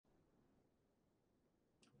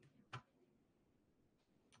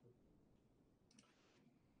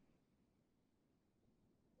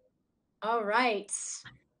All right,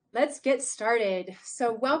 let's get started.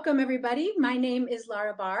 So welcome everybody. My name is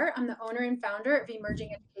Lara Barr. I'm the owner and founder of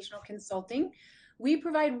Emerging Educational Consulting. We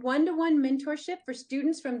provide one-to-one mentorship for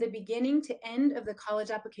students from the beginning to end of the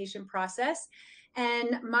college application process.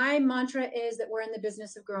 And my mantra is that we're in the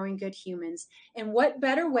business of growing good humans. And what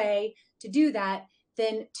better way to do that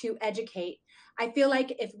than to educate? I feel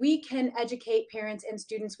like if we can educate parents and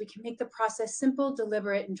students, we can make the process simple,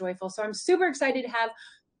 deliberate, and joyful. So I'm super excited to have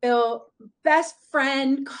Bill, best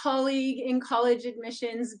friend, colleague in college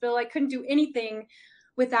admissions. Bill, I couldn't do anything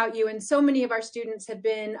without you. And so many of our students have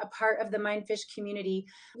been a part of the Mindfish community.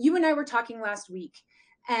 You and I were talking last week,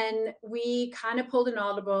 and we kind of pulled an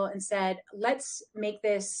audible and said, let's make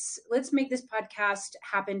this podcast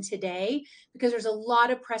happen today, because there's a lot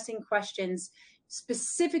of pressing questions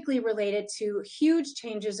specifically related to huge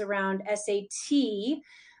changes around SAT.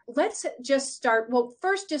 Let's just start. Well,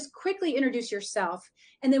 first, just quickly introduce yourself.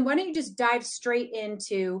 And then why don't you just dive straight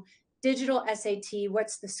into digital SAT?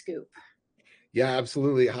 What's the scoop? Yeah,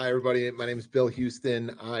 absolutely. Hi, everybody. My name is Bill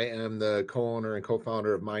Huston. I am the co-owner and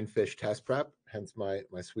co-founder of Mindfish Test Prep, hence my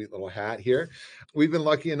sweet little hat here. We've been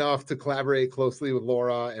lucky enough to collaborate closely with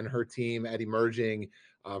Laura and her team at Emerging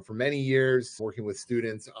for many years, working with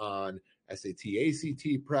students on SAT,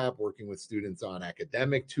 ACT prep, working with students on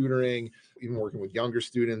academic tutoring, even working with younger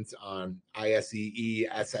students on ISEE,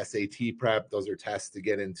 SSAT prep. Those are tests to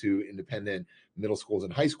get into independent middle schools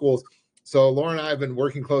and high schools. So Laura and I have been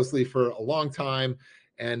working closely for a long time.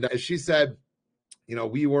 And as she said,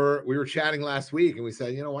 we were chatting last week and we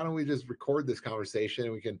said, why don't we just record this conversation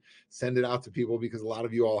and we can send it out to people, because a lot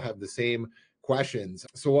of you all have the same questions.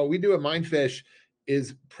 So what we do at Mindfish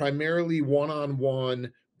is primarily one-on-one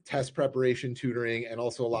test preparation tutoring and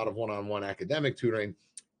also a lot of one-on-one academic tutoring.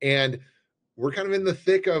 And we're kind of in the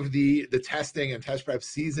thick of the testing and test prep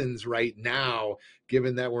seasons right now,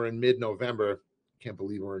 given that we're in mid-November. Can't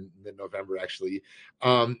believe we're in mid-November, actually.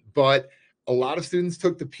 But a lot of students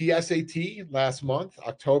took the PSAT last month,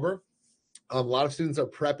 October. A lot of students are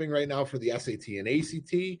prepping right now for the SAT and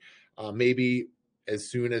ACT, maybe as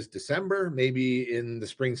soon as December, maybe in the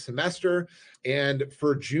spring semester. And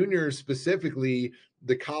for juniors specifically,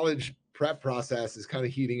 the college prep process is kind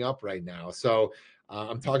of heating up right now. So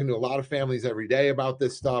I'm talking to a lot of families every day about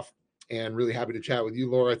this stuff, and really happy to chat with you,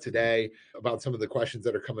 Laura, today about some of the questions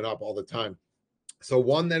that are coming up all the time. So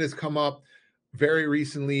one that has come up very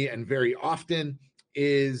recently and very often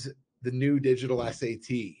is the new digital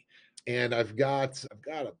SAT. And I've got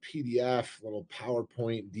a PDF, little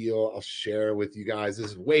PowerPoint deal I'll share with you guys.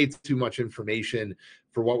 This is way too much information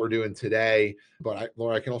for what we're doing today. But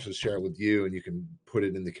Laura, I can also share it with you, and you can put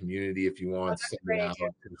it in the community if you want, send it out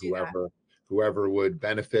to whoever would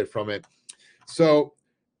benefit from it. So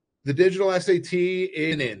the digital SAT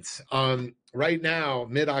is right now,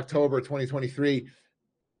 mid-October 2023.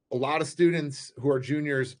 A lot of students who are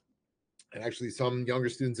juniors, and actually some younger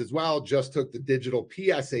students as well, just took the digital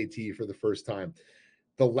PSAT for the first time.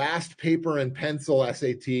 The last paper and pencil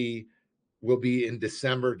SAT will be in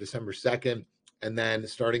December 2nd. And then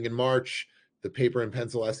starting in March, the paper and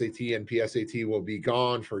pencil SAT and PSAT will be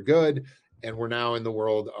gone for good. And we're now in the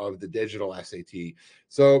world of the digital SAT.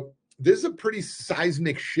 So this is a pretty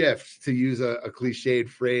seismic shift, to use a cliched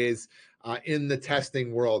phrase, in the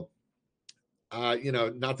testing world.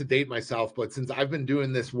 Not to date myself, but since I've been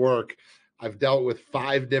doing this work, I've dealt with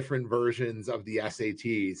 5 different versions of the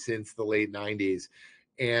SAT since the late 90s.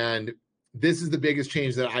 And this is the biggest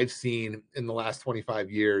change that I've seen in the last 25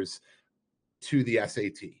 years to the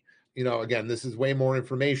SAT. Again, this is way more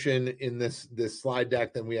information in this slide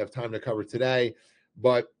deck than we have time to cover today.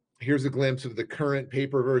 But here's a glimpse of the current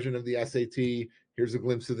paper version of the SAT. Here's a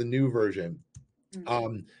glimpse of the new version.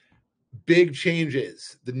 Mm-hmm. Big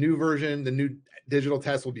changes. The new version, the new digital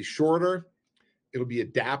test will be shorter. It'll be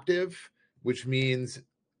adaptive, which means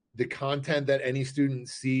the content that any student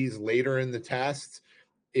sees later in the test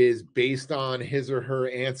is based on his or her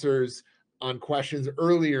answers on questions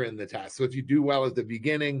earlier in the test. So if you do well at the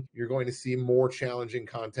beginning, you're going to see more challenging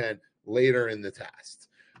content later in the test.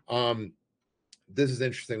 This is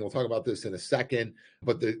interesting. We'll talk about this in a second,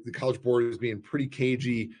 but the College Board is being pretty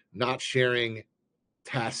cagey, not sharing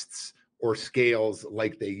tests or scales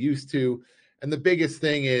like they used to. And the biggest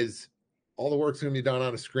thing is all the work's going to be done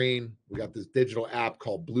on a screen. We got this digital app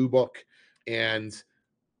called Blue Book, and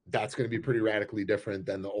that's going to be pretty radically different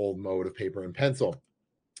than the old mode of paper and pencil.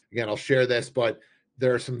 Again, I'll share this, but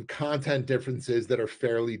there are some content differences that are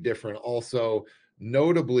fairly different. Also,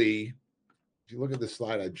 notably, if you look at the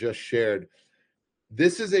slide I just shared,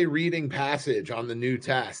 this is a reading passage on the new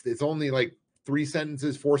test. It's only like 3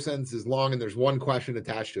 sentences, 4 sentences long, and there's one question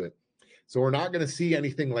attached to it. So we're not going to see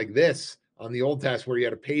anything like this on the old test where you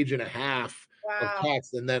had a page and a half of Wow.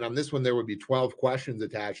 text. And then on this one, there would be 12 questions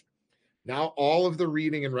attached. Now, all of the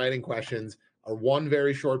reading and writing questions are one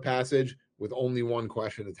very short passage with only one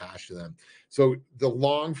question attached to them. So the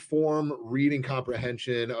long form reading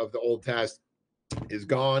comprehension of the old test is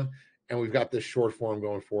gone, and we've got this short form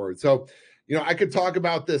going forward. So, I could talk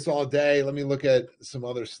about this all day. Let me look at some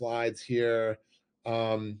other slides here.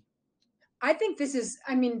 I think this is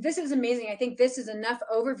amazing. I think this is enough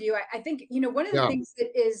overview. I think, one of the Yeah, things that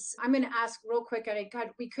is, I'm going to ask real quick, and God,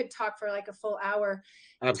 we could talk for like a full hour.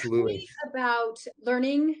 Tell absolutely. me about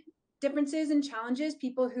learning differences and challenges,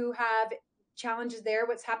 people who have challenges there,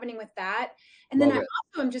 what's happening with that. And then Love it.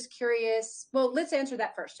 I'm just curious. Well, let's answer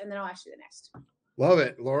that first, and then I'll ask you the next. Love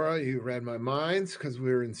it. Laura, you read my minds because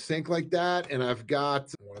we were in sync like that. And I've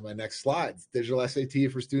got one of my next slides, digital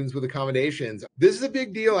SAT for students with accommodations. This is a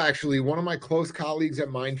big deal, actually. One of my close colleagues at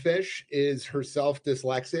Mindfish is herself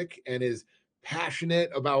dyslexic and is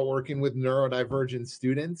passionate about working with neurodivergent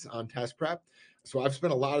students on test prep. So I've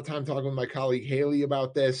spent a lot of time talking with my colleague Haley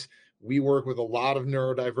about this. We work with a lot of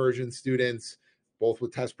neurodivergent students, both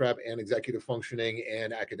with test prep and executive functioning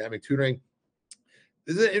and academic tutoring.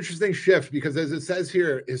 This is an interesting shift because, as it says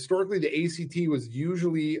here, historically the ACT was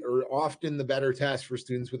usually or often the better test for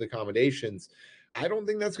students with accommodations. I don't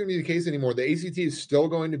think that's going to be the case anymore. The ACT is still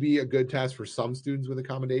going to be a good test for some students with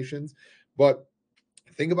accommodations, but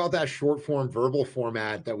think about that short form verbal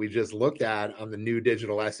format that we just looked at on the new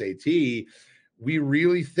digital SAT. We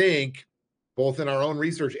really think, both in our own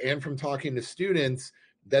research and from talking to students,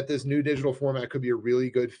 that this new digital format could be a really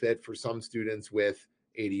good fit for some students with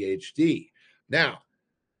ADHD. Now,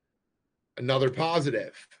 another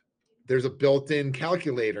positive, there's a built-in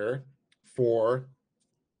calculator for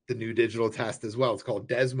the new digital test as well. It's called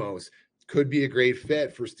Desmos. Could be a great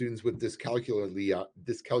fit for students with dyscalculia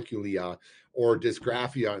or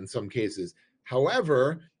dysgraphia in some cases.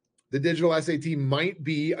 However, the digital SAT might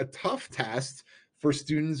be a tough test for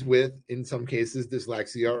students with, in some cases,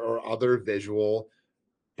 dyslexia or other visual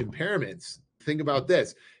impairments. Think about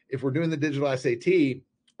this. If we're doing the digital SAT,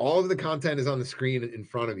 all of the content is on the screen in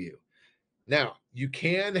front of you. Now, you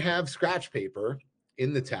can have scratch paper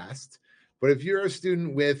in the test, but if you're a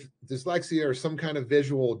student with dyslexia or some kind of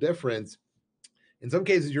visual difference, in some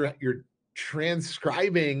cases you're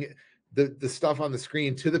transcribing the stuff on the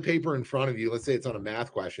screen to the paper in front of you. Let's say it's on a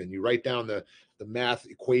math question. You write down the math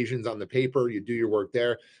equations on the paper, you do your work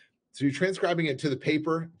there. So you're transcribing it to the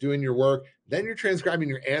paper, doing your work, then you're transcribing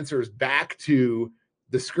your answers back to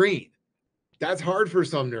the screen. That's hard for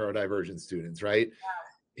some neurodivergent students, right?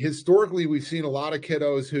 Historically, we've seen a lot of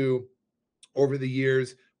kiddos who, over the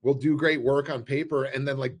years, will do great work on paper and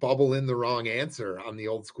then like bubble in the wrong answer on the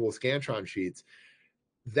old school Scantron sheets.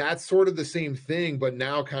 That's sort of the same thing, but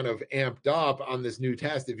now kind of amped up on this new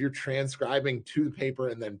test. If you're transcribing to the paper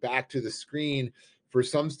and then back to the screen, for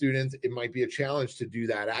some students, it might be a challenge to do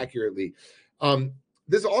that accurately.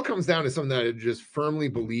 This all comes down to something that I just firmly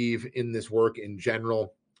believe in this work in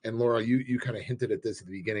general. And Laura, you kind of hinted at this at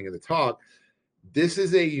the beginning of the talk. This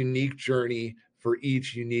is a unique journey for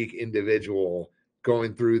each unique individual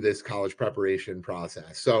going through this college preparation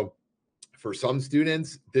process. So for some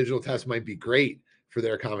students, digital tests might be great for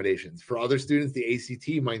their accommodations. For other students, the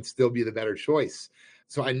ACT might still be the better choice.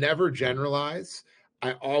 So I never generalize.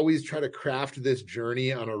 I always try to craft this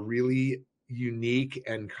journey on a really unique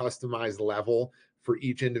and customized level for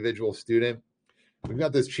each individual student. We've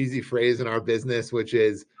got this cheesy phrase in our business, which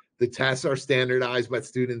is the tests are standardized, but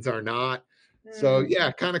students are not. So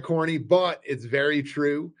yeah, kind of corny, but it's very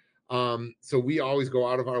true. So we always go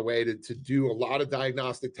out of our way to do a lot of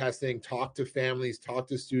diagnostic testing, talk to families, talk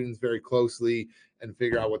to students very closely, and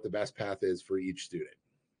figure out what the best path is for each student.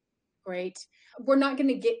 Great. We're not going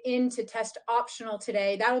to get into test optional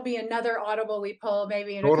today. That'll be another audible we pull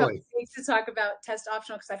maybe in a couple Totally. of weeks to talk about test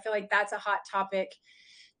optional, because I feel like that's a hot topic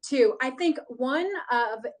too. I think one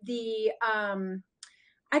of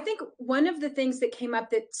the things that came up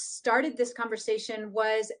that started this conversation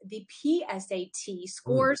was the PSAT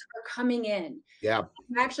scores are coming in. Yeah.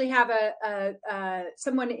 I actually have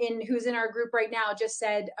someone who's in our group right now just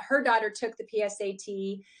said her daughter took the PSAT.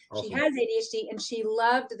 She Awesome. has ADHD and she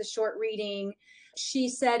loved the short reading. She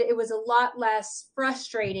said it was a lot less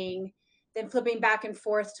frustrating than flipping back and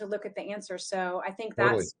forth to look at the answer. So I think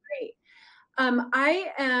Totally. that's great. I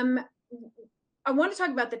want to talk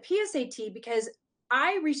about the PSAT because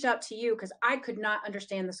I reached out to you because I could not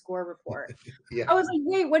understand the score report. I Yeah. was like,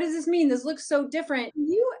 wait, what does this mean? This looks so different. Can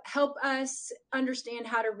you help us understand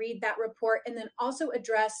how to read that report and then also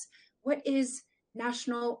address what is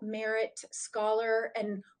National Merit Scholar,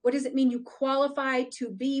 and what does it mean you qualify to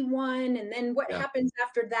be one? And then what Yeah, happens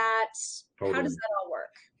after that? How does totally. that all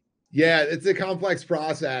work? Yeah, it's a complex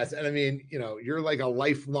process. And I mean, you're like a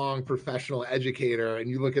lifelong professional educator and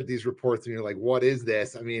you look at these reports and you're like, what is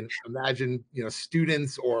this? I mean, imagine,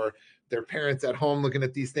 students or their parents at home looking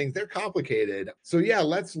at these things. They're complicated. So yeah,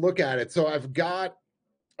 let's look at it. So I've got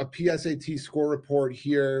a PSAT score report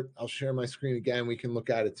here. I'll share my screen again. We can look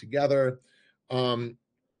at it together. And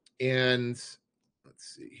let's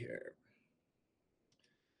see here.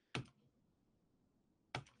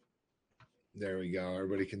 There we go.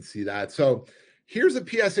 Everybody can see that. So here's a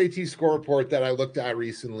PSAT score report that I looked at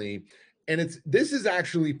recently. And this is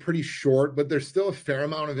actually pretty short, but there's still a fair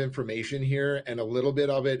amount of information here, and a little bit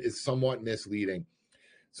of it is somewhat misleading.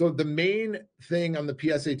 So the main thing on the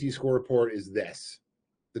PSAT score report is this: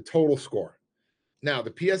 the total score. Now,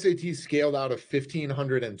 the PSAT scaled out of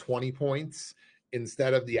 1,520 points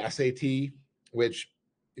instead of the SAT, which,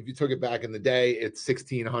 if you took it back in the day, it's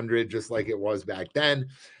 1,600, just like it was back then.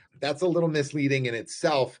 That's a little misleading in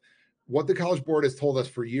itself. What the College Board has told us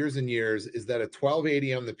for years and years is that a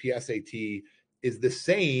 1280 on the PSAT is the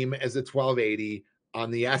same as a 1280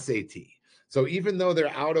 on the SAT. So even though they're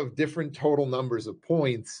out of different total numbers of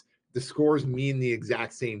points, the scores mean the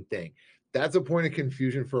exact same thing. That's a point of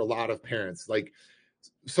confusion for a lot of parents. Like,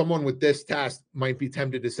 someone with this test might be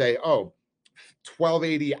tempted to say, oh,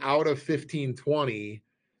 1280 out of 1520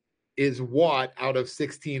 is what out of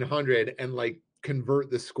 1600, and like convert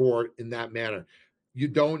the score in that manner. You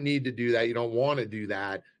don't need to do that. You don't want to do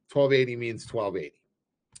that. 1280 means 1280.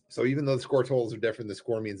 So even though the score totals are different, the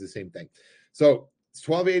score means the same thing. So it's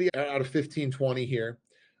 1280 out of 1520 here.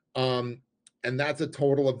 And that's a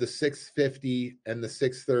total of the 650 and the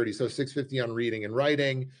 630. So 650 on reading and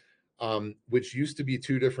writing, which used to be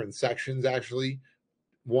two different sections, actually.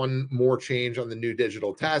 One more change on the new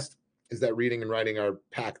digital test is that reading and writing are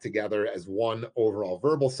packed together as one overall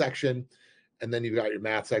verbal section. And then you've got your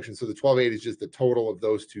math section. So the 1280 is just the total of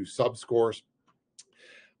those two sub scores.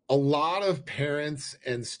 A lot of parents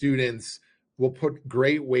and students will put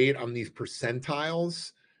great weight on these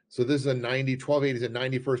percentiles. So this is a 1280 is a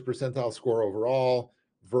 91st percentile score overall.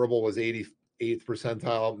 Verbal was 88th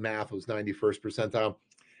percentile. Math was 91st percentile.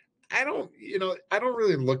 I don't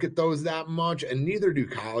really look at those that much, and neither do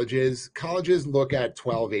colleges. Colleges look at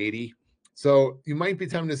 1280. So you might be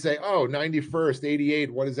tempted to say, oh, 91st,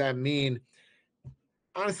 88, what does that mean?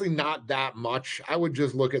 Honestly, not that much. I would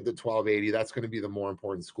just look at the 1280. That's going to be the more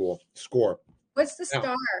important score. What's the Now,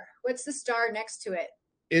 star? What's the star next to it?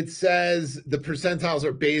 it says the percentiles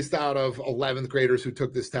are based out of 11th graders who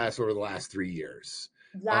took this test over the last 3 years.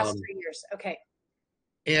 Last Um, 3 years. Okay.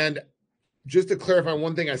 and just to clarify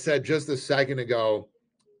one thing I said just a second ago,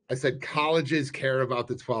 I said colleges care about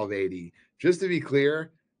the 1280. Just to be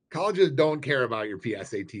clear, colleges don't care about your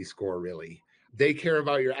PSAT score, really. They care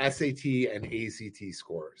about your SAT and ACT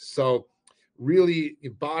scores. So, really,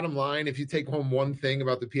 bottom line, if you take home one thing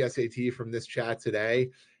about the PSAT from this chat today,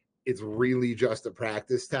 it's really just a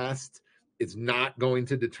practice test. It's not going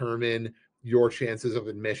to determine your chances of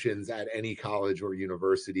admissions at any college or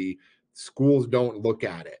university. Schools don't look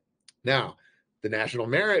at it. Now, the National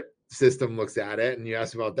Merit System looks at it, and you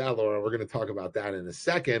asked about that, Laura. We're going to talk about that in a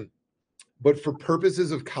second. But for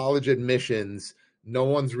purposes of college admissions, no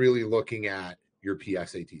one's really looking at your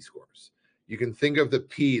PSAT scores. You can think of the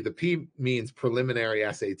P. The P means preliminary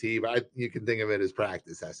SAT, but you can think of it as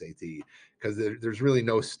practice SAT because there's really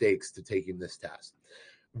no stakes to taking this test.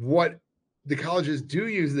 What the colleges do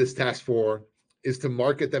use this test for is to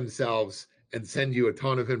market themselves and send you a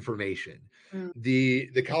ton of information. Mm.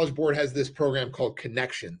 The College Board has this program called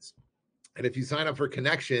Connections. And if you sign up for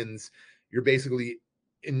Connections, you're basically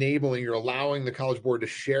you're allowing the College Board to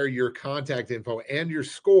share your contact info and your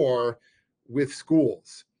score with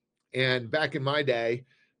schools. And back in my day,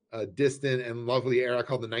 a distant and lovely era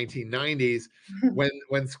called the 1990s,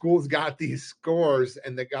 when schools got these scores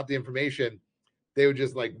and they got the information, they would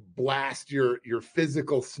just like blast your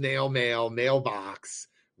physical snail mail mailbox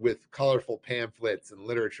with colorful pamphlets and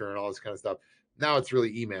literature and all this kind of stuff. Now it's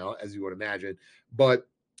really email, as you would imagine. But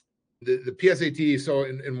the PSAT, so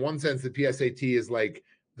in one sense, the PSAT is like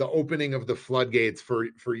the opening of the floodgates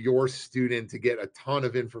for your student to get a ton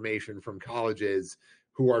of information from colleges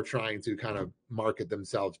who are trying to kind of market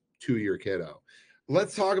themselves to your kiddo.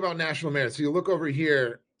 Let's talk about National Merit. So you look over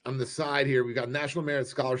here on the side here, we've got National Merit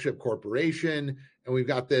Scholarship Corporation, and we've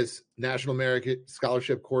got this National Merit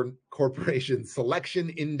Scholarship Corporation Selection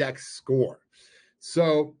Index score.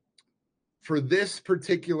 So for this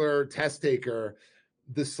particular test taker,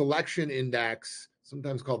 the selection index,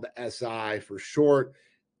 sometimes called the SI for short,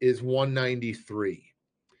 is 193.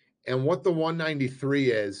 And what the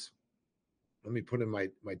 193 is, let me put in my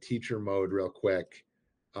teacher mode real quick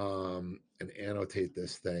and annotate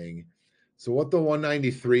this thing. So what the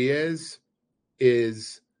 193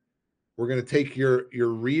 is we're going to take your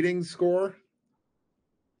reading score.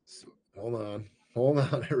 So, hold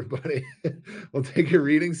on, everybody. We'll take your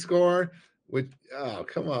reading score, which, oh,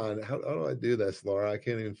 come on. How do I do this, Laura? I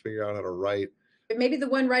can't even figure out how to write. Maybe the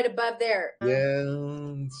one right above there. Yeah,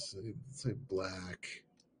 let's say black.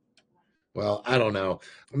 Well, I don't know.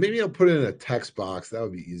 Maybe I'll put it in a text box. That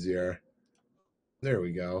would be easier. There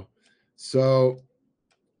we go. So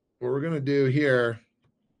what we're going to do here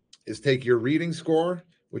is take your reading score,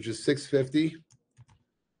 which is 650.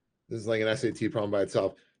 This is like an SAT problem by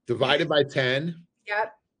itself. Divided by 10.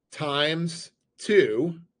 Yep. Times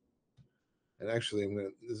 2. And actually,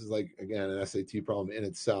 this is like, again, an SAT problem in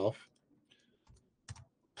itself.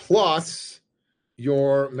 Plus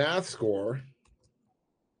your math score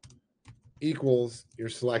equals your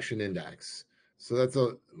selection index. So that's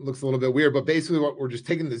looks a little bit weird, but basically what we're just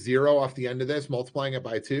taking the 0 off the end of this, multiplying it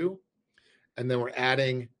by 2, and then we're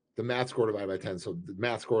adding the math score divided by 10. So the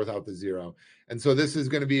math score without the 0. And so this is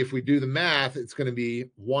going to be, if we do the math, it's going to be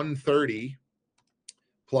 130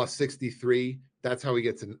 plus 63. That's how we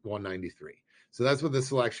get to 193. So that's what the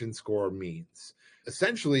selection score means.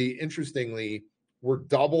 Essentially, interestingly, we're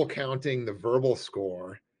double counting the verbal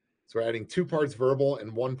score. So we're adding 2 parts verbal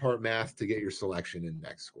and 1 part math to get your selection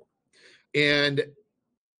index score. And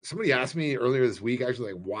somebody asked me earlier this week,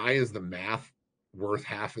 actually, like, why is the math worth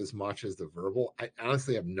half as much as the verbal? I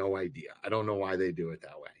honestly have no idea. I don't know why they do it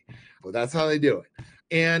that way, but that's how they do it.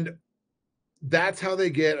 And that's how they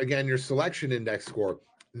get, again, your selection index score.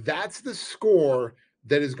 That's the score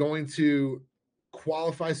that is going to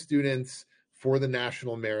qualify students for the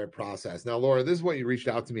national merit process. Now, Laura, this is what you reached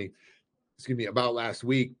out to me, about last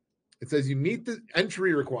week. It says you meet the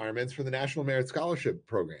entry requirements for the National Merit Scholarship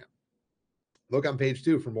Program. Look on page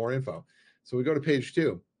 2 for more info. So we go to page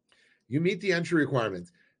 2. You meet the entry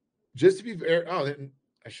requirements. Just to be fair,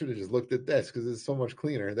 I should have just looked at this because it's so much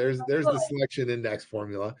cleaner. There's the selection index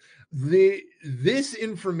formula. This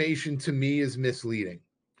information to me is misleading.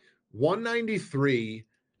 193,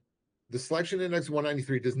 the selection index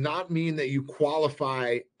 193 does not mean that you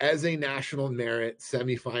qualify as a national merit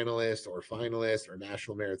semifinalist or finalist or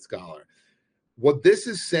national merit scholar. What this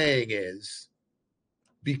is saying is,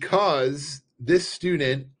 because this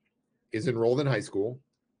student is enrolled in high school,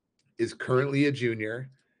 is currently a junior,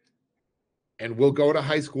 and will go to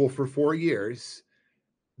high school for 4 years,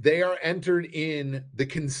 they are entered in the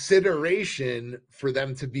consideration for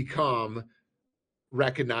them to become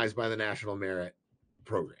recognized by the National Merit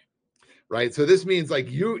Program, right? So this means like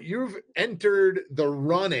you've entered the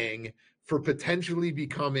running for potentially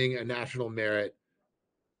becoming a National Merit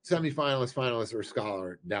semifinalist, finalist, or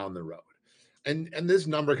scholar down the road. And this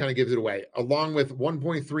number kind of gives it away. Along with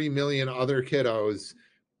 1.3 million other kiddos,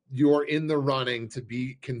 you're in the running to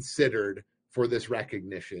be considered for this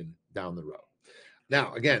recognition down the road.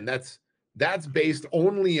 Now, again, that's based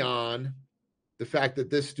only on the fact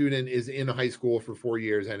that this student is in high school for 4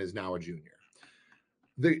 years and is now a junior.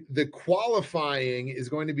 The qualifying is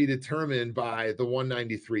going to be determined by the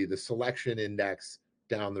 193, the selection index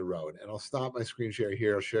down the road. And I'll stop my screen share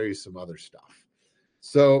here. I'll show you some other stuff.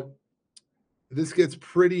 So this gets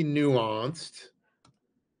pretty nuanced.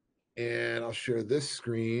 And I'll share this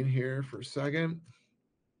screen here for a second.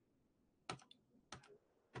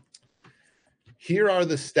 Here are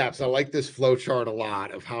the steps. I like this flow chart a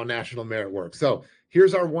lot of how national merit works. So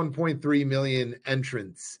here's our 1.3 million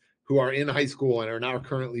entrants who are in high school and are now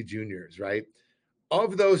currently juniors, right?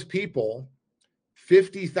 Of those people,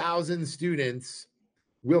 50,000 students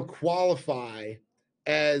will qualify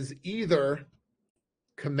as either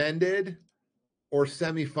commended or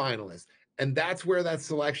semifinalists. And that's where that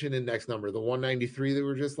selection index number, the 193 that we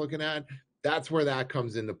were just looking at, that's where that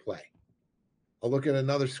comes into play. I'll look at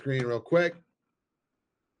another screen real quick.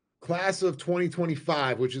 Class of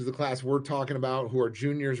 2025, which is the class we're talking about, who are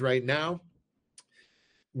juniors right now.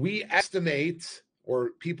 We estimate,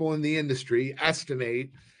 or people in the industry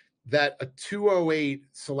estimate, that a 208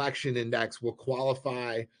 selection index will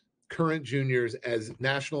qualify current juniors as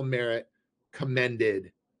national merit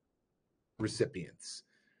commended recipients.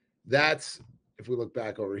 That's, if we look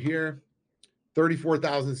back over here,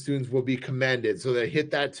 34,000 students will be commended. So they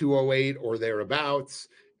hit that 208 or thereabouts,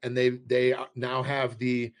 and they now have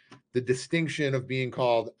the distinction of being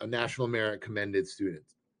called a national merit commended student.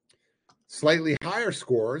 Slightly higher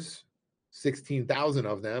scores, 16,000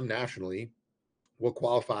 of them nationally, will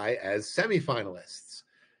qualify as semifinalists.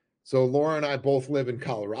 So Laura and I both live in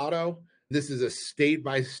Colorado. This is a state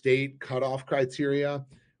by state cutoff criteria.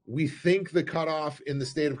 We think the cutoff in the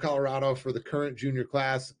state of Colorado for the current junior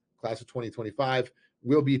class of 2025,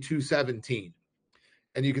 will be 217.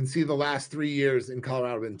 And you can see the last 3 years in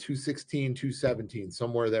Colorado have been 216, 217,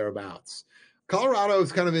 somewhere thereabouts. Colorado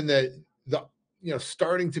is kind of in the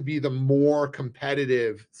starting to be the more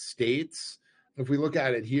competitive states. If we look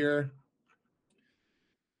at it here,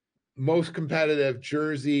 most competitive,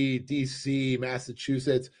 Jersey, DC,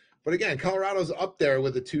 Massachusetts. But again, Colorado's up there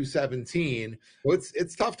with a 217.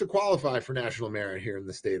 It's tough to qualify for national merit here in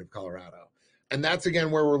the state of Colorado. And that's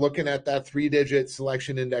again where we're looking at that 3-digit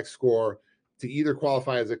selection index score to either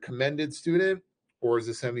qualify as a commended student or as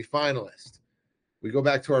a semifinalist. We go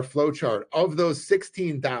back to our flow chart. Of those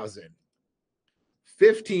 16,000,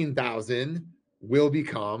 15,000 will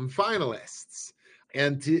become finalists.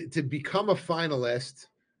 And to become a finalist,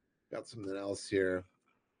 got something else here.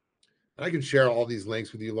 And I can share all these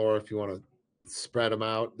links with you, Laura, if you want to spread them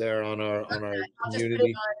out there on our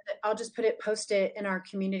community. I'll just post it in our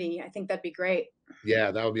community. I think that'd be great.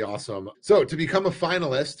 Yeah, that would be awesome. So to become a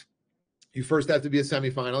finalist, you first have to be a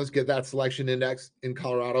semifinalist, get that selection index in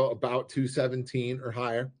Colorado about 217 or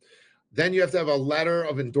higher. Then you have to have a letter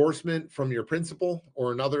of endorsement from your principal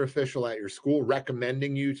or another official at your school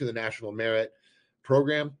recommending you to the National Merit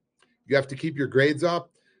Program. You have to keep your grades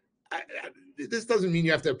up. This doesn't mean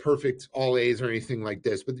you have to have perfect all A's or anything like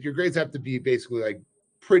this, but your grades have to be basically like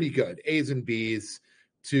pretty good, A's and B's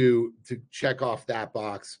to check off that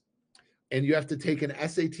box. And you have to take an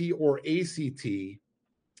SAT or ACT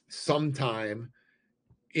sometime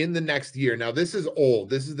in the next year. Now, this is old.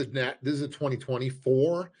 This is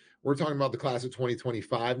 2024. We're talking about the class of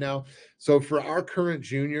 2025 now. So for our current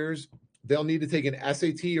juniors, they'll need to take an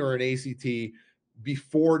SAT or an ACT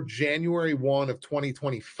before January 1 of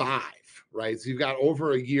 2025, right? So you've got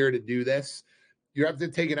over a year to do this. You have to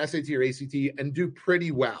take an SAT or ACT and do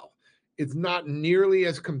pretty well. It's not nearly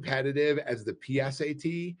as competitive as the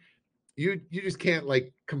PSAT. You just can't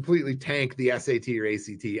like completely tank the SAT or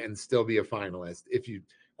ACT and still be a finalist if you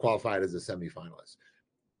qualified as a semifinalist.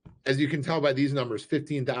 As you can tell by these numbers,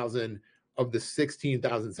 15,000 of the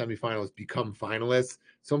 16,000 semifinalists become finalists.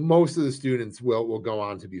 So most of the students will go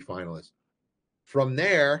on to be finalists. From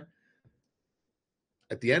there,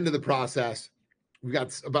 at the end of the process, we've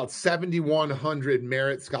got about 7,100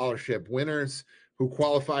 merit scholarship winners who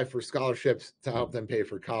qualify for scholarships to help them pay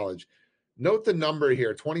for college. Note the number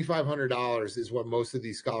here, $2,500 is what most of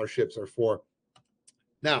these scholarships are for.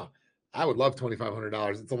 Now, I would love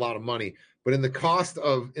 $2,500. It's a lot of money, but in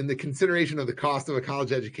the consideration of the cost of a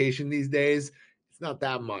college education these days, it's not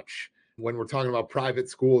that much. When we're talking about private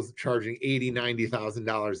schools charging $80,000,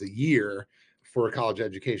 $90,000 a year for a college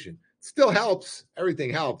education, it still helps. Everything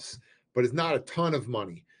helps, but it's not a ton of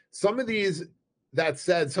money. That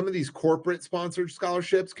said, some of these corporate sponsored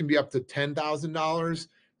scholarships can be up to $10,000.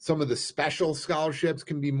 Some of the special scholarships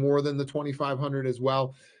can be more than the $2,500 as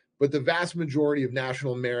well. But the vast majority of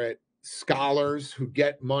national merit scholars who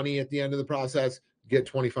get money at the end of the process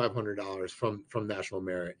get $2,500 from national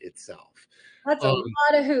merit itself. That's a lot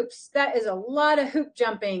of hoops. That is a lot of hoop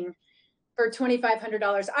jumping for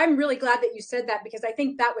 $2,500. I'm really glad that you said that because I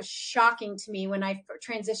think that was shocking to me when I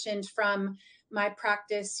transitioned from my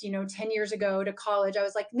practice, 10 years ago to college. I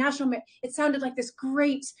was like, national merit, it sounded like this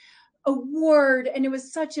great award and it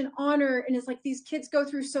was such an honor, and it's like these kids go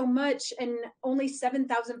through so much and only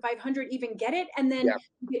 7,500 even get it, and then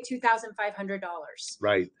you get $2,500.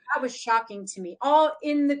 Right. That was shocking to me.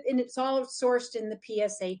 And it's all sourced in the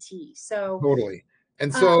PSAT. So totally.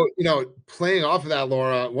 And so, playing off of that,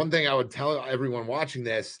 Laura, one thing I would tell everyone watching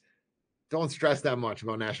this, don't stress that much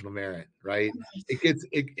about national merit, right?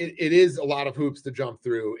 It is a lot of hoops to jump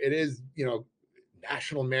through. It is,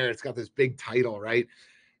 national merit's got this big title, right?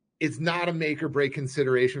 It's not a make or break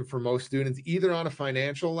consideration for most students, either on a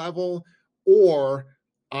financial level or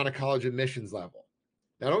on a college admissions level.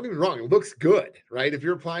 Now, don't get me wrong, it looks good, right? If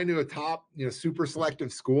you're applying to a top, super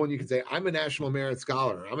selective school and you can say, I'm a national merit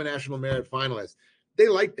scholar, I'm a national merit finalist, they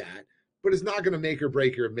like that, but it's not going to make or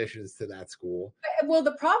break your admissions to that school. Well,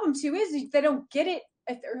 the problem too is they don't get it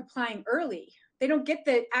if they're applying early. They don't get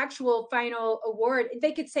the actual final award.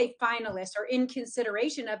 They could say finalist or in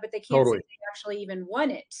consideration of, but they can't say they actually even won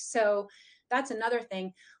it. So that's another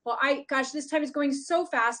thing. Well, this time is going so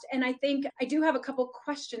fast. And I think I do have a couple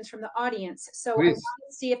questions from the audience. So I want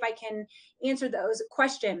to see if I can answer those.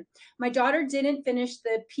 Question. My daughter didn't finish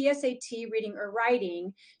the PSAT reading or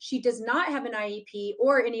writing. She does not have an IEP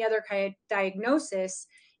or any other kind of diagnosis.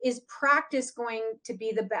 Is practice going to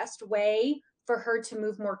be the best way for her to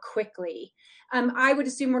move more quickly? I would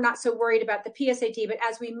assume we're not so worried about the PSAT, but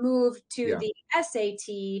as we move to the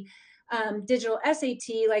SAT, digital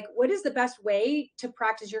SAT, like what is the best way to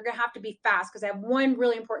practice? You're going to have to be fast because I have one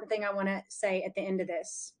really important thing I want to say at the end of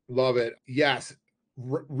this. Love it. Yes.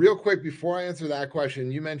 Real quick, before I answer that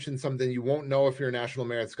question, you mentioned something you won't know if you're a National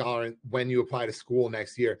Merit Scholar when you apply to school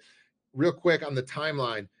next year. Real quick on the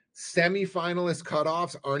timeline, semifinalist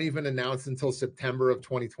cutoffs aren't even announced until September of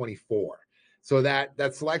 2024. So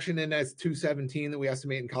that selection index 217 that we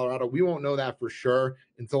estimate in Colorado, we won't know that for sure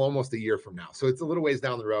until almost a year from now. So it's a little ways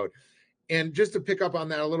down the road. And just to pick up on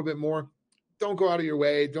that a little bit more, don't go out of your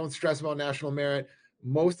way. Don't stress about national merit.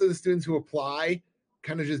 Most of the students who apply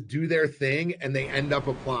kind of just do their thing and they end up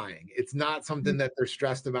applying. It's not something that they're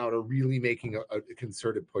stressed about or really making a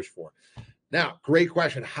concerted push for. Now, great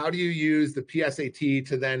question. How do you use the PSAT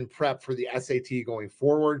to then prep for the SAT going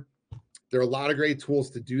forward? There are a lot of great tools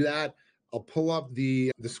to do that. I'll pull up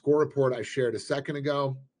the score report I shared a second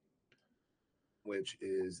ago, which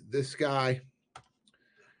is this guy.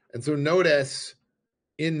 And so notice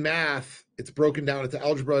in math, it's broken down into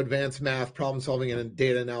algebra, advanced math, problem solving, and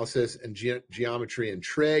data analysis, and geometry and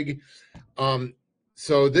trig.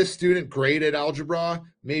 So this student graded algebra,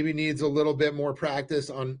 maybe needs a little bit more practice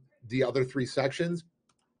on the other three sections.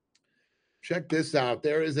 Check this out.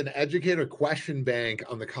 There is an educator question bank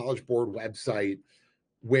on the College Board website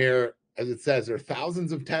where, as it says, there are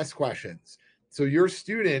thousands of test questions. So your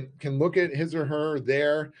student can look at his or her,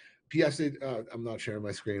 their PSA, I'm not sharing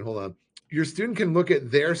my screen, hold on. Your student can look at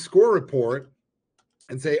their score report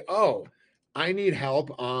and say, oh, I need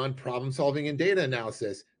help on problem solving and data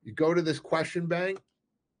analysis. You go to this question bank,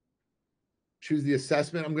 choose the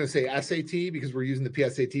assessment. I'm going to say SAT because we're using the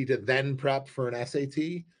PSAT to then prep for an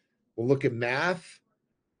SAT. We'll look at math.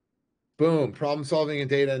 Boom, problem solving and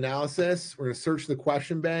data analysis. We're going to search the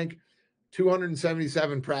question bank.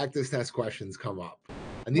 277 practice test questions come up.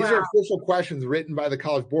 And these are official questions written by the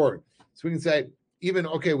College Board. So we can say, even,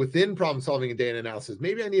 okay, within problem solving and data analysis,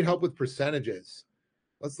 maybe I need help with percentages.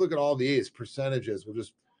 Let's look at all these percentages. We'll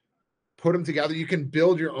just put them together. You can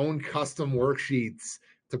build your own custom worksheets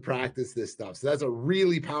to practice this stuff. So that's a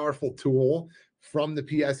really powerful tool from the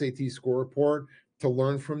PSAT score report to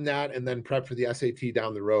learn from that and then prep for the SAT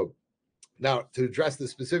down the road. Now, to address the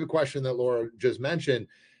specific question that Laura just mentioned,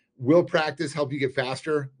 will practice help you get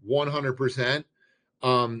faster? 100%.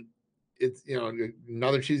 It's,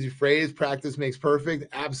 another cheesy phrase, practice makes perfect.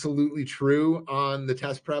 Absolutely true on the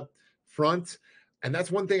test prep front. And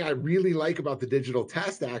that's one thing I really like about the digital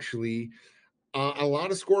test, actually. A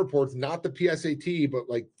lot of score reports, not the PSAT, but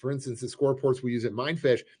like, for instance, the score reports we use at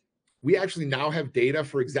Mindfish, we actually now have data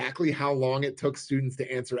for exactly how long it took students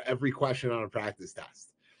to answer every question on a practice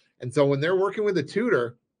test. And so when they're working with a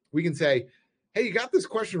tutor, we can say, hey, you got this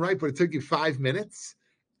question right, but it took you 5 minutes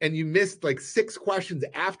and you missed like 6 questions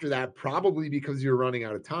after that, probably because you're running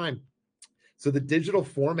out of time. So the digital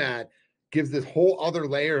format gives this whole other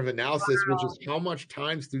layer of analysis, which is how much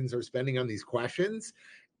time students are spending on these questions,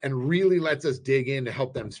 and really lets us dig in to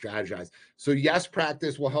help them strategize. So yes,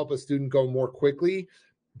 practice will help a student go more quickly,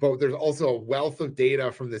 but there's also a wealth of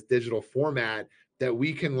data from this digital format that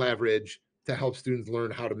we can leverage to help students learn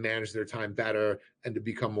how to manage their time better and to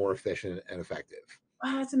become more efficient and effective.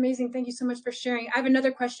 Wow, that's amazing. Thank you so much for sharing. I have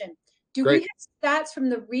another question. Do Great. we have stats from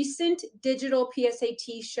the recent digital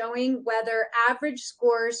PSAT showing whether average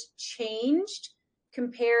scores changed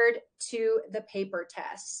compared to the paper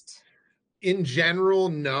test? In general,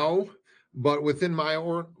 no. But within my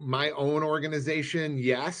own organization,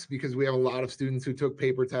 yes, because we have a lot of students who took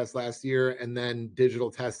paper tests last year and then digital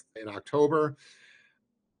tests in October.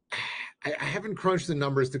 I haven't crunched the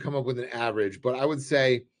numbers to come up with an average, but I would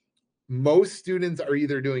say most students are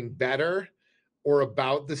either doing better or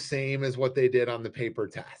about the same as what they did on the paper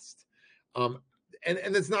test. And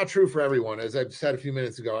it's not true for everyone. As I've said a few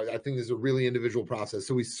minutes ago, I think this is a really individual process.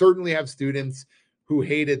 So we certainly have students who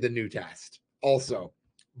hated the new test also.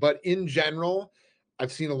 But in general,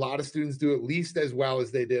 I've seen a lot of students do at least as well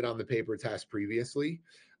as they did on the paper test previously.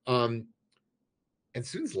 And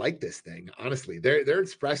students like this thing, honestly. They're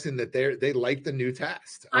expressing that they like the new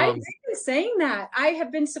test. I've been saying that. I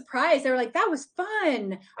have been surprised. They were like, that was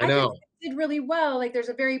fun. I know. Did really well. Like there's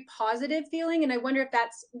a very positive feeling. And I wonder if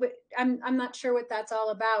that's what I'm not sure what that's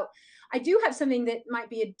all about. I do have something that might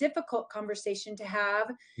be a difficult conversation to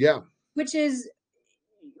have. Yeah. Which is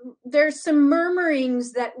there's some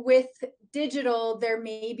murmurings that with digital, there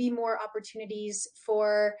may be more opportunities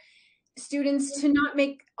for students to not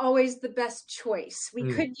make always the best choice.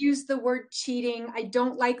 We could use the word cheating. I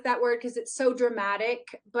don't like that word because it's so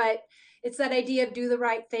dramatic, but it's that idea of do the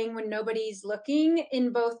right thing when nobody's looking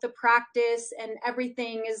in both the practice and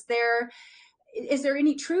everything. Is there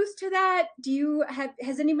any truth to that?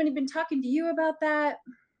 Has anybody been talking to you about that?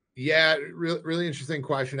 Yeah, really interesting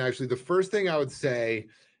question. Actually, the first thing I would say,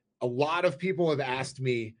 a lot of people have asked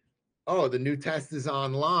me, "Oh, the new test is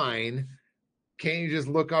online. Can't you just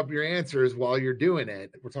look up your answers while you're doing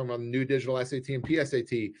it?" We're talking about the new digital SAT and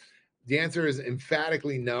PSAT. The answer is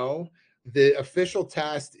emphatically no. The official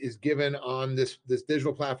test is given on this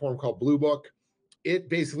digital platform called Blue Book. It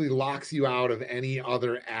basically locks you out of any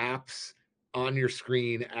other apps on your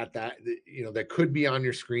screen at that, that could be on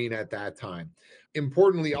your screen at that time.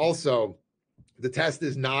 Importantly, also, the test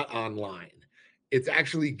is not online. It's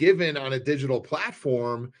actually given on a digital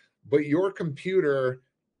platform, but your computer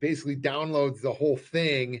basically downloads the whole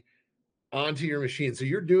thing onto your machine. So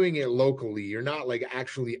you're doing it locally. You're not like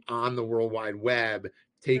actually on the World Wide Web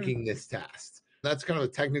Mm, taking this test. That's kind of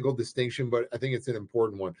a technical distinction, but I think it's an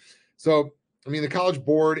important one. So, I mean, the College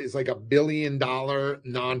Board is like $1 billion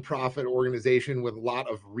nonprofit organization with a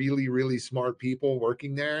lot of really, really smart people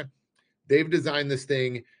working there. They've designed this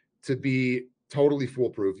thing to be totally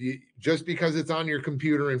foolproof. Just because it's on your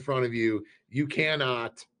computer in front of you, you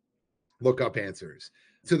cannot look up answers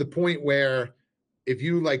to the point where if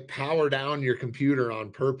you like power down your computer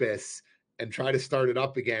on purpose and try to start it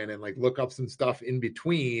up again and like look up some stuff in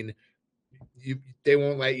between, they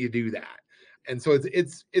won't let you do that. And so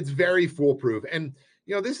it's very foolproof. And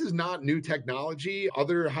this is not new technology.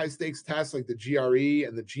 Other high stakes tests like the GRE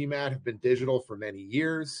and the GMAT have been digital for many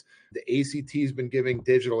years. The ACT has been giving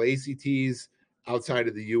digital ACTs outside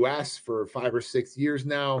of the US for 5 or 6 years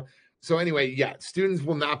now. So anyway, yeah, students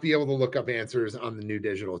will not be able to look up answers on the new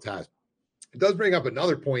digital test. It does bring up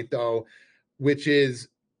another point though, which is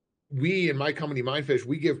we in my company Mindfish,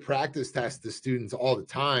 we give practice tests to students all the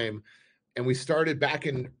time. And we started back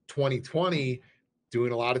in 2020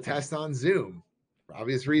 doing a lot of tests on Zoom for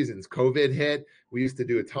obvious reasons. COVID hit. We used to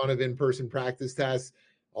do a ton of in-person practice tests.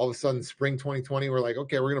 All of a sudden, spring 2020, we're like,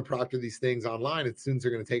 okay, we're going to proctor these things online, and students are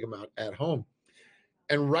going to take them out at home.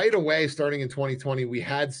 And right away, starting in 2020, we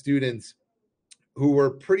had students who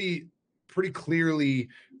were pretty clearly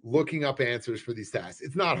looking up answers for these tests.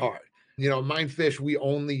 It's not hard. Mindfish, we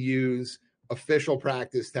only use official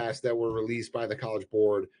practice tests that were released by the College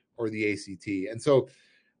Board or the ACT. And so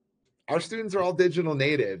our students are all digital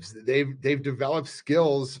natives. They've developed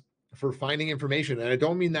skills for finding information. And I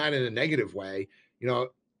don't mean that in a negative way.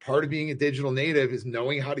 Part of being a digital native is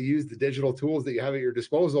knowing how to use the digital tools that you have at your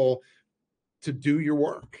disposal to do your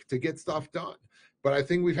work, to get stuff done. But I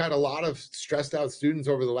think we've had a lot of stressed out students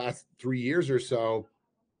over the last 3 years or so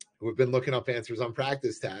who have been looking up answers on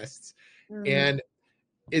practice tests. mm. And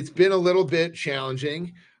it's been a little bit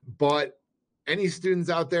challenging, but any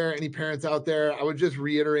students out there, any parents out there, I would just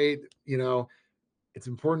reiterate, it's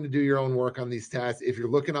important to do your own work on these tests. If you're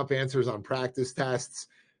looking up answers on practice tests,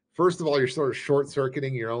 first of all, you're sort of short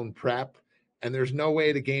circuiting your own prep, and there's no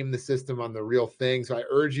way to game the system on the real thing. So I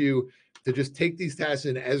urge you to just take these tests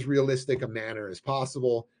in as realistic a manner as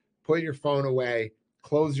possible. Put your phone away,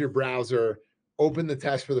 close your browser, open the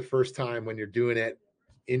test for the first time when you're doing it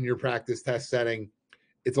in your practice test setting.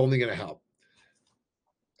 It's only going to help.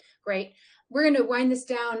 Great. We're going to wind this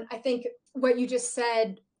down. I think what you just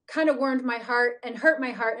said kind of warmed my heart and hurt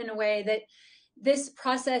my heart in a way that this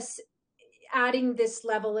process, adding this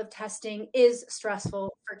level of testing, is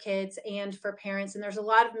stressful for kids and for parents. And there's a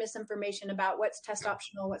lot of misinformation about what's test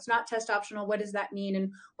optional, what's not test optional. What does that mean?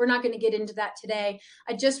 And we're not going to get into that today.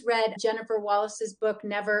 I just read Jennifer Wallace's book,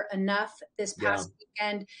 Never Enough, this Yeah, past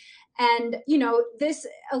weekend. And,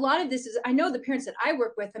 a lot of this is, I know the parents that I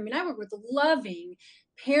work with, I work with loving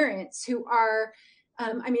parents who are,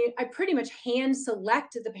 I pretty much hand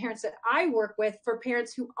select the parents that I work with for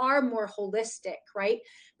parents who are more holistic, right?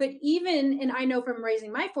 But even, and I know from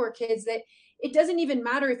raising my 4 kids that it doesn't even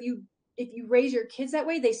matter if you raise your kids that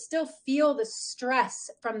way, they still feel the stress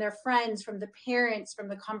from their friends, from the parents, from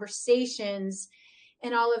the conversations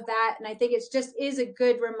and all of that. And I think it's just is a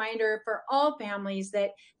good reminder for all families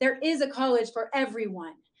that there is a college for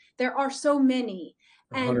everyone. There are so many.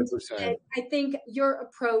 And 100%. I think your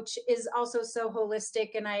approach is also so holistic.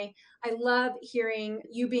 And I love hearing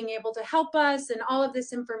you being able to help us and all of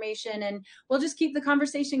this information. And we'll just keep the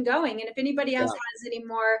conversation going. And if anybody else Yeah. has any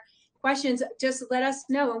more questions, just let us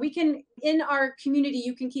know. And we can, in our community,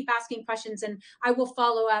 you can keep asking questions and I will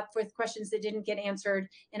follow up with questions that didn't get answered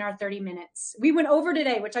in our 30 minutes. We went over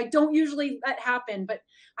today, which I don't usually let happen, but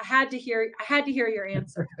I had to hear your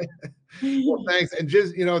answer. Well, thanks. And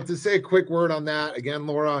just, to say a quick word on that again,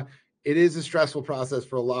 Laura, it is a stressful process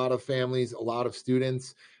for a lot of families, a lot of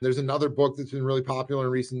students. There's another book that's been really popular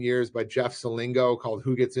in recent years by Jeff Salingo called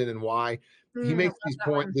Who Gets In and Why. He I makes love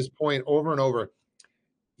that one. this point over and over.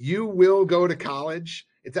 You will go to college.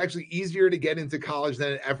 It's actually easier to get into college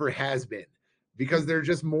than it ever has been because there are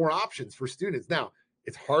just more options for students. Now,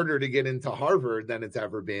 it's harder to get into Harvard than it's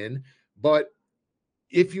ever been, but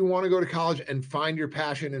if you want to go to college and find your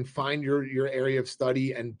passion and find your area of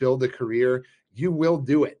study and build a career, you will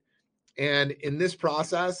do it. And in this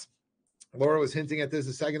process, Laura was hinting at this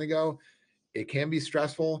a second ago, it can be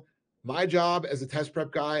stressful. My job as a test prep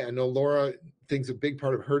guy, I know Laura thinks a big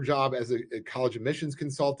part of her job as a college admissions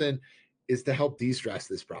consultant is to help de-stress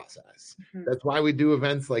this process. Mhm. That's why we do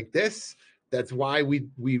events like this. That's why we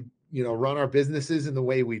run our businesses in the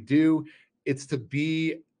way we do. It's to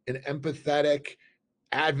be an empathetic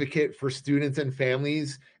advocate for students and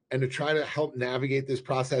families and to try to help navigate this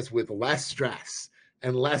process with less stress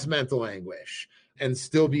and less mental anguish and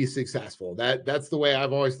still be successful. That's the way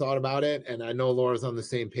I've always thought about it. And I know Laura's on the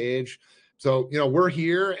same page. So, we're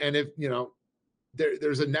here. And if,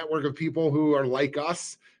 there's a network of people who are like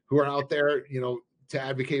us, who are out there, to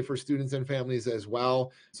advocate for students and families as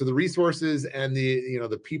well. So the resources and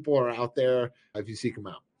the people are out there if you seek them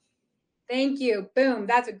out. Thank you. Boom.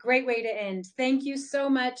 That's a great way to end. Thank you so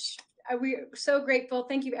much. We're so grateful.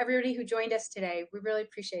 Thank you, everybody who joined us today. We really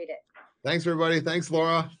appreciate it. Thanks, everybody. Thanks,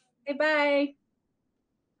 Laura. Okay, bye.